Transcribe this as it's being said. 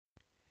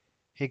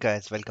Hey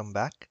guys, welcome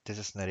back. This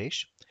is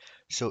Naresh.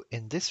 So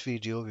in this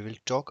video, we will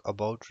talk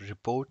about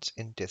reports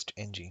in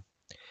TestNG.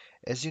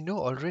 As you know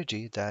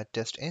already that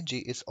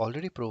TestNG is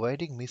already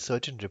providing me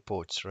certain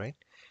reports, right?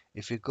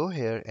 If you go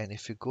here and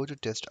if you go to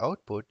test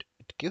output,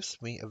 it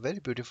gives me a very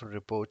beautiful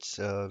reports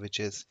which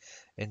is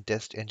in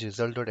TestNG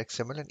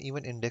result.xml and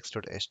even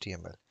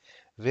index.html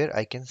where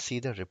I can see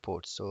the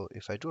reports. So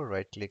if I do a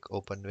right click,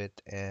 open with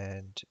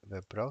and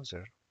web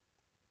browser,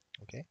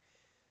 okay?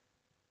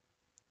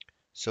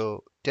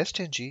 So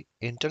TestNG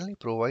internally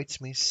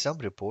provides me some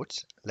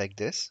reports like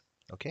this,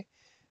 okay,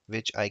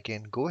 which I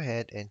can go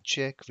ahead and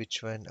check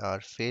which one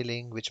are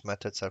failing, which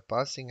methods are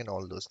passing, and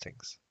all those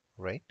things,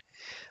 right?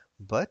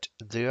 But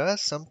there are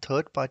some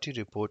third-party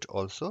report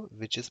also,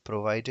 which is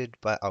provided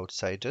by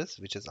outsiders,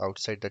 which is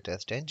outside the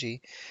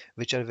TestNG,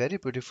 which are very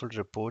beautiful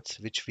reports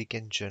which we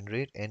can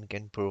generate and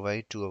can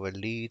provide to our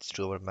leads,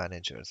 to our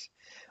managers.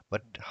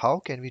 But how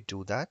can we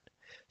do that?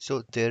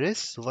 So there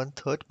is one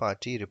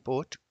third-party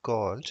report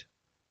called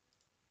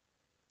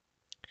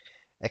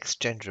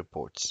extend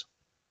reports.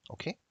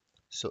 Okay,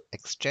 so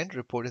extend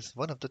report is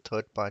one of the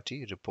third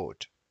party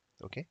report.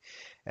 Okay,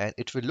 and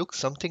it will look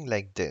something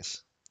like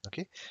this.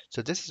 Okay,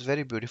 so this is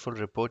very beautiful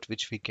report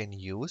which we can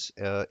use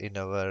in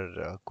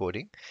our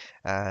coding,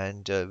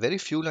 and very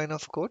few line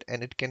of code,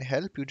 and it can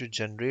help you to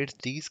generate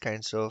these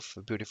kinds of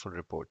beautiful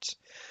reports.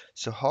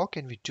 So how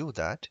can we do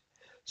that?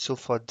 So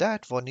for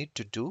that, what we need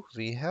to do,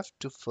 we have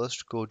to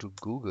first go to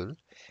Google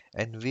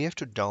and we have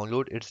to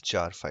download its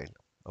jar file.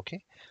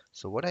 Okay,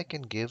 so what I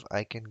can give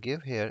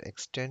here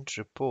extend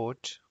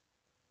report,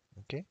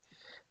 okay,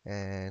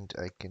 and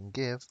I can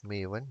give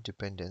Maven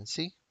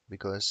dependency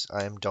because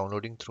I am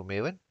downloading through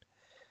Maven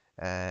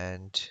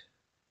and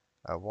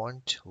I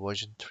want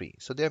version 3.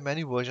 So there are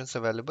many versions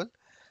available.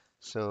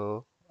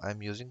 So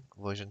I'm using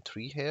version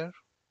 3 here,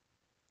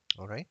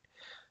 all right,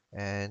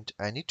 and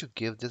I need to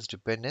give this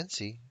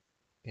dependency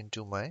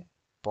into my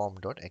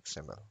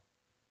pom.xml.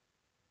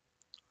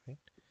 Right?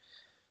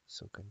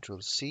 So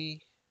Control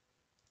C,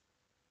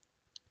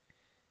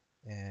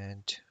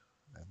 and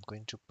I'm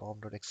going to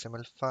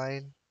pom.xml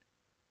file,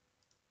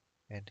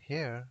 and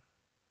here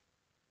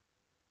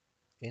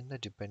in the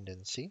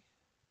dependency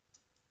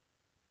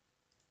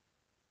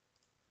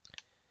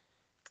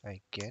I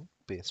can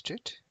paste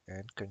it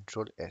and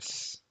Control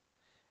S,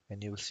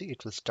 and you will see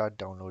it will start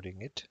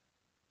downloading it.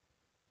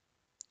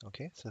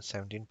 Okay, so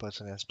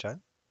 17% has done.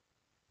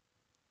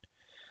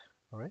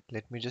 All right,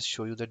 let me just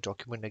show you the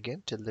document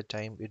again till the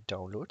time it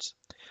downloads.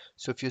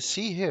 So if you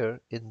see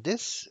here in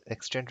this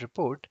extend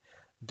report,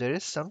 there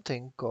is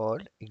something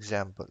called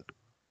example,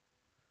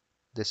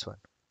 this one.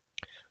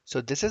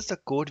 So this is the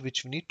code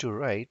which we need to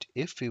write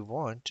if we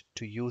want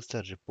to use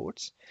the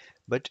reports.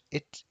 But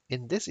it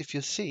in this, if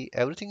you see,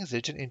 everything is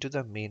written into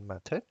the main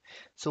method.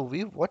 So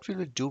what we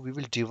will do, we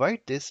will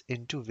divide this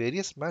into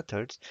various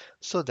methods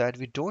so that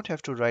we don't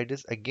have to write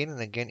this again and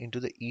again into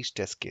the each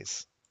test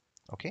case.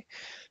 Okay.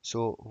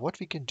 So what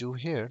we can do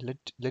here,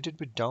 let it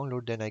be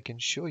download, then I can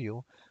show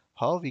you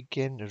how we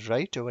can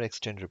write our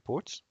extend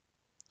reports.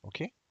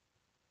 Okay.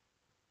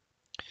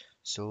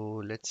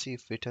 So let's see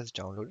if it has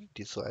downloaded.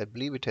 So I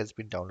believe it has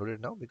been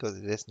downloaded now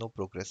because there's no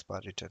progress bar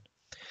written.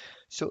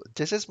 So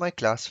this is my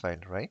class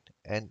file, right?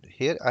 And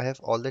here I have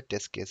all the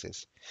test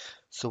cases.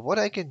 So what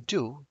I can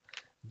do,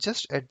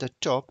 just at the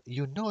top,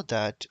 you know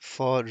that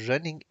for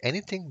running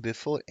anything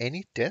before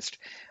any test,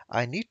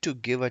 I need to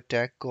give a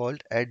tag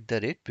called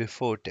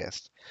 @before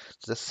test.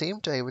 So the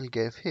same tag I will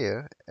give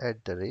here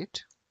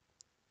 @.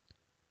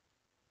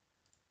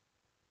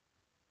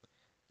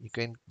 You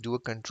can do a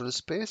control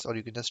space or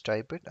you can just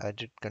type it. I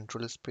did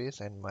control space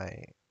and my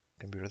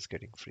computer is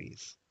getting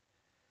freeze.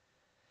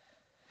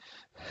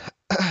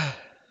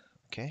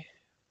 Okay.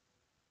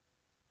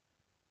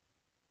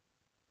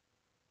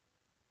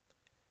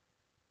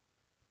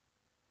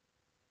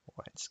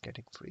 Why it's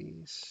getting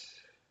freeze?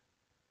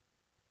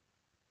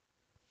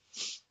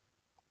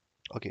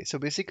 Okay, so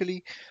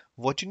basically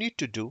what you need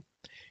to do,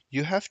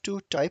 you have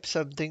to type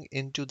something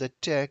into the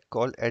tag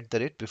called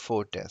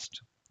 @before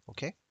test.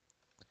 Okay,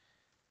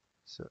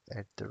 so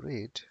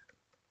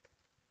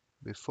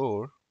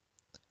 @before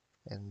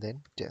and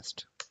then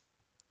test.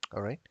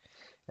 All right,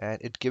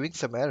 and it giving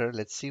some error.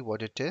 Let's see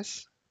what it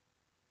is.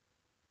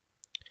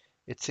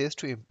 It says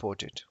to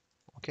import it.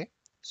 Okay,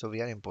 so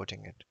we are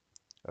importing it.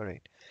 All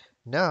right,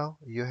 now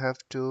you have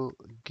to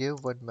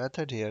give one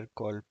method here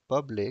called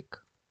public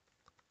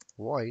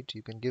void.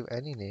 You can give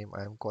any name.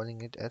 I am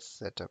calling it as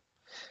setup.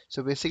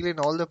 So basically in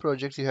all the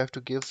projects you have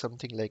to give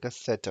something like a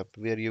setup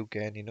where you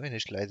can,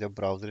 initialize your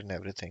browser and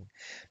everything.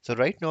 So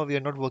right now we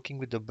are not working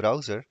with the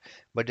browser,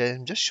 but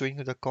I'm just showing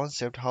you the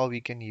concept how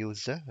we can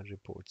use the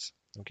reports.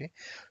 Okay.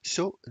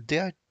 So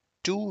there are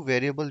two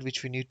variables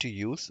which we need to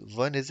use.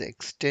 One is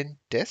extend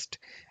test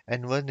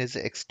and one is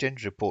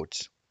extend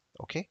reports.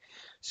 Okay.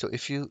 So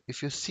if you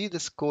see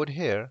this code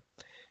here,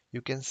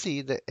 you can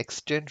see the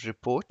extend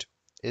report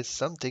is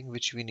something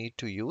which we need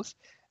to use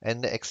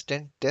and the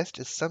extend test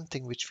is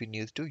something which we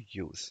need to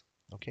use.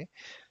 Okay,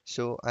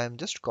 so I'm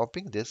just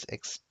copying this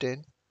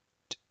extend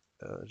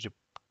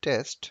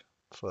test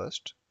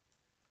first,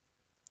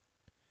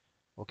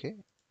 okay,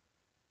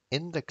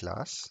 in the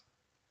class,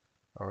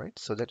 all right,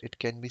 so that it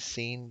can be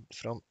seen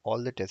from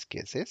all the test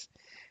cases.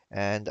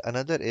 And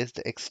another is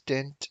the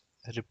extent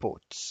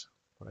reports,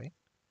 right?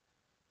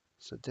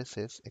 So this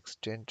is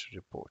extent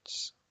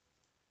reports,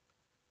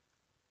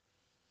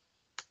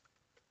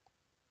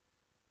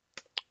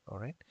 all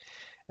right.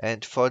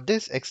 And for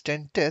this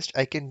extent test,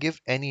 I can give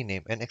any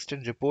name. And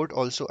extent report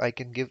also I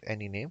can give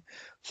any name.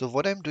 So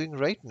what I'm doing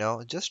right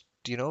now, just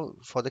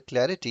for the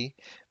clarity,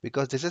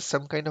 because this is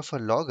some kind of a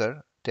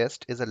logger,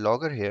 test is a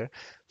logger here.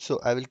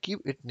 So I will keep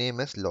it name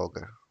as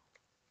logger.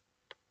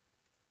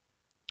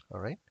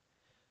 All right.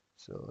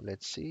 So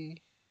let's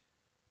see,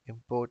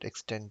 import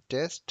extent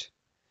test,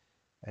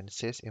 and it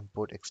says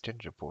import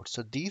extent report.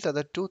 So these are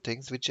the two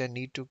things which I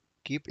need to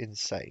keep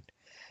inside.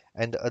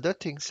 And the other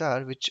things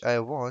are which I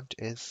want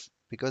is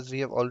because we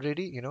have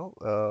already,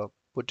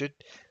 put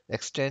it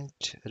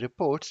extent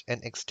reports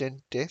and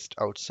extent test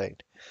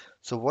outside.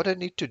 So what I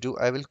need to do,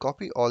 I will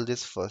copy all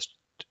this first,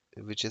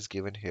 which is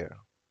given here.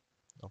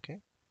 Okay,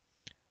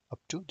 up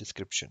to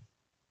description.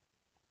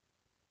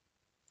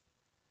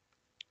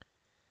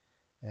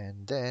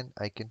 And then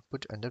I can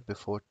put under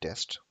before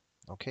test.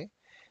 Okay,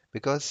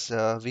 because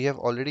we have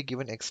already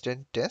given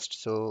extent test,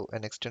 so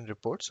an extent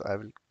report. So I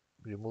will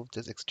remove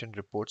this extent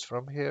reports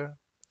from here,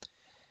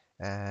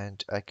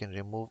 and I can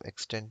remove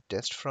extend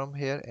test from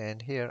here,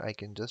 and here I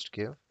can just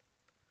give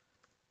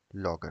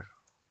logger.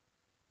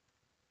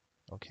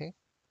 Okay,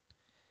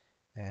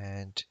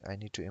 and I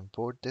need to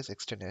import this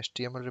extend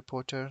HTML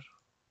reporter.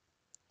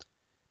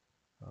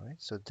 All right,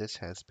 so this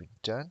has been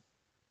done.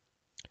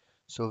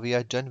 So we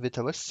are done with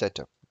our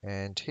setup,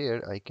 and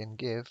here I can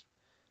give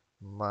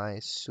my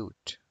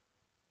suit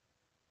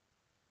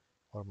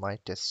or my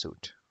test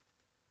suit.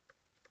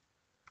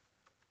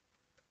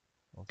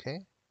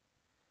 Okay,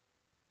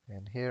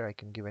 and here I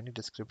can give any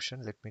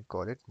description. Let me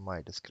call it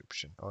my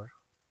description or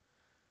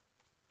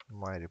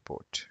my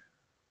report.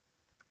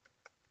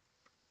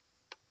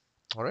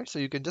 All right, so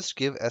you can just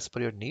give as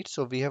per your needs.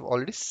 So we have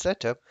already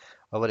set up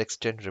our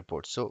extend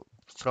report. So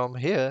from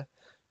here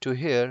to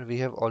here, we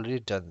have already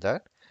done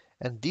that.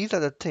 And these are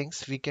the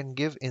things we can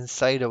give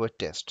inside our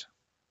test.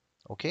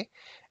 Okay.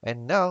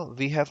 And now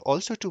we have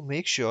also to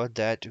make sure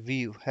that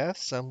we have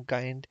some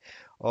kind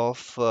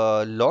of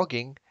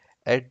logging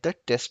at the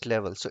test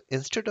level. So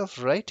instead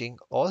of writing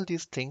all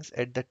these things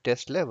at the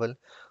test level,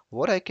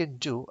 what I can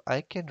do, I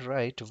can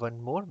write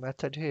one more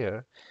method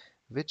here,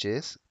 which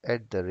is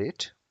at the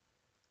rate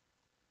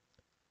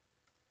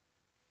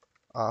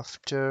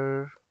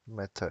after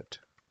method.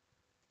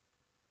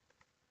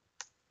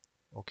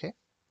 Okay,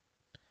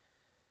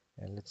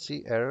 and let's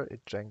see, error,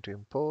 it's trying to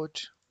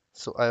import.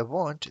 So I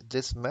want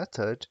this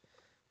method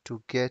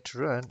to get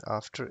run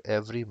after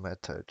every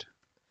method.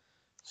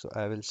 So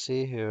I will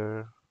say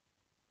here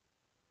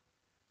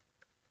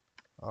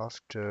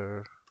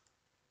after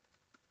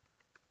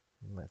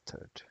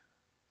method,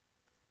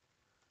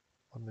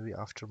 or maybe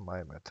after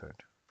my method,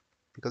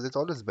 because it's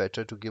always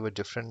better to give a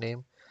different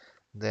name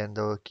than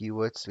the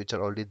keywords which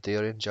are already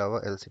there in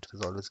Java, else it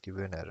will always give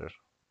you an error.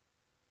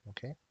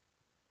 Okay,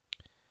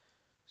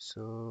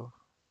 so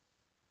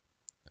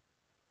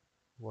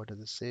what does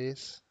it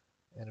says?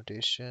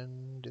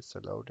 Annotation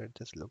disallowed at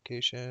this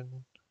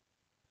location.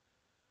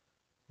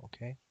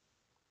 Okay,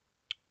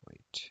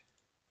 wait.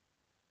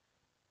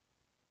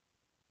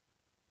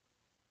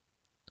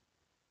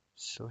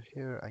 So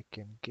here I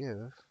can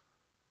give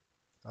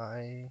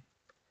I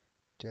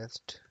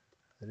test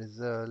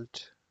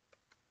result.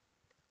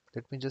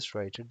 Let me just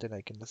write it, then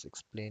I can just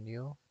explain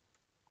you.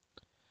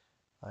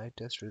 I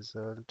test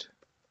result.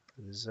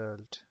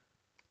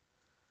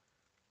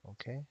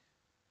 Okay,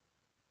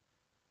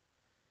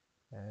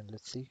 and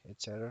let's see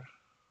its error.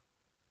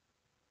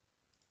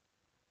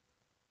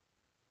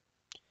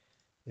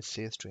 It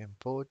says to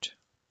import.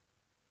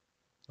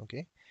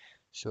 Okay,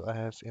 so I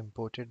have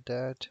imported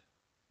that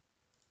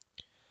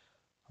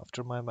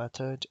after my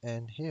method,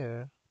 and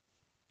here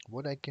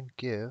what I can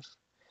give.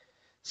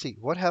 See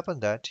what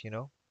happened that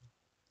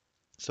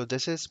so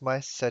this is my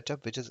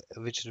setup,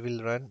 which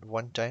will run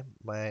one time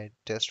my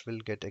test will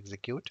get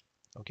execute.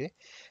 Okay,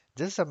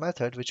 this is a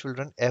method which will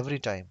run every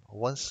time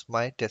once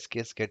my test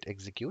case get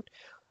execute.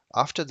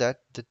 After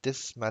that,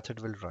 this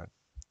method will run.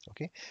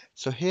 Okay,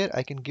 so here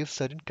I can give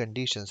certain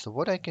conditions. So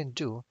what I can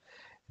do,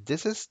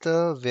 this is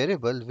the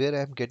variable where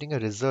I'm getting a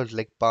result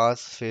like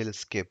pass, fail,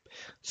 skip.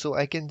 So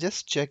I can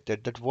just check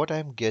that what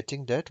I'm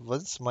getting that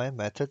once my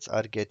methods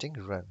are getting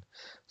run.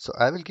 So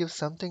I will give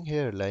something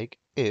here like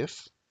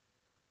if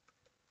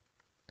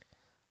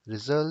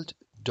result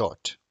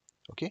dot.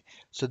 Okay,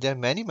 so there are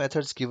many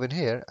methods given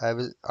here. I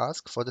will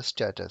ask for the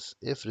status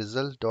if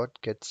result dot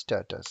get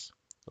status.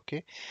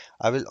 Okay,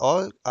 I will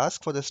all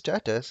ask for the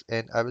status,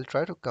 and I will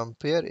try to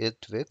compare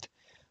it with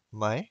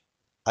my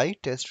I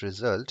test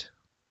result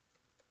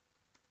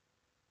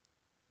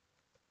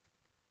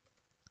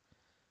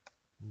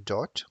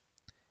dot,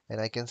 and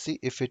I can see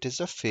if it is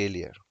a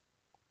failure.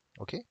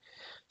 Okay,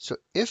 So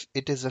if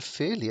it is a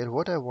failure,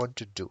 what I want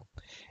to do,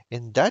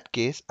 in that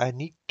case,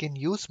 can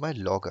use my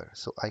logger.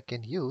 So I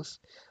can use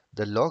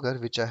the logger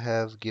which I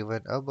have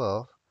given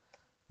above.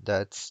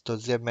 So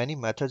there are many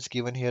methods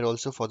given here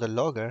also for the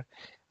logger.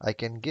 I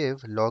can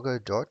give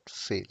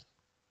logger.fail.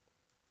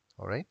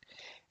 All right.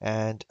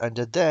 And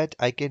under that,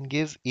 I can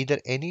give either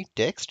any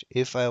text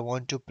if I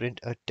want to print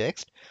a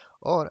text,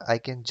 or I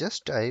can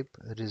just type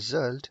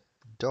result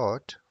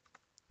dot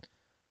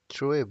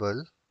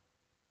throwable.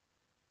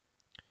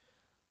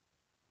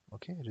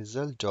 Okay,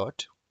 result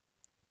dot.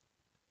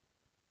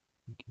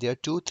 There are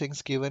two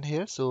things given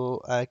here,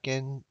 so I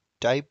can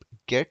type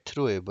get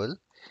throwable,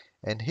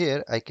 and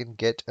here I can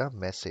get a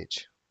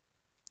message.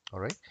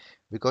 All right,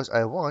 because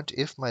I want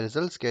if my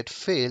results get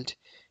failed,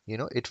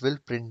 it will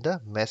print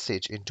the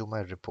message into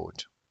my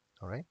report.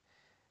 All right,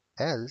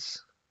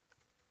 else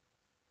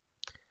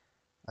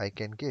I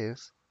can give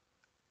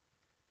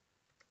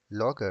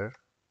logger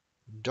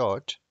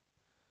dot.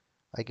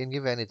 I can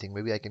give anything.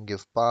 Maybe I can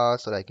give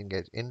pass or I can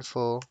get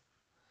info.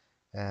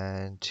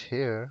 And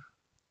here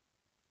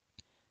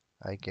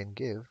I can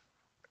give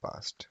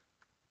past.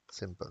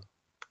 Simple.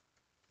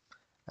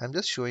 I'm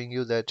just showing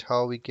you that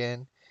how we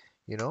can,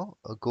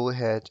 go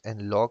ahead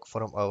and log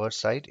from our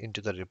side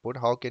into the report.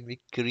 How can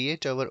we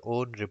create our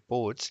own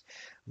reports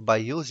by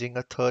using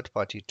a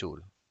third-party tool?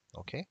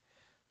 Okay.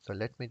 So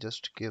let me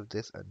just give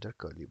this under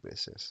curly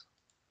braces.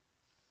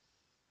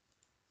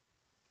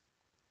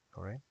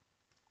 All right.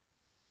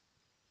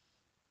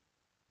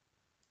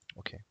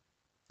 Okay.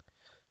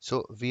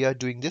 So we are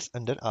doing this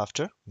under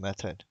after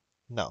method.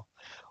 Now,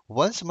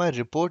 once my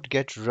report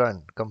gets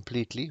run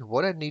completely,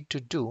 what I need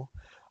to do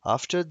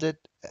after that,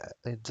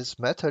 this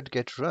method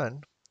get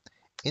run,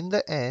 in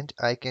the end,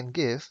 I can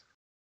give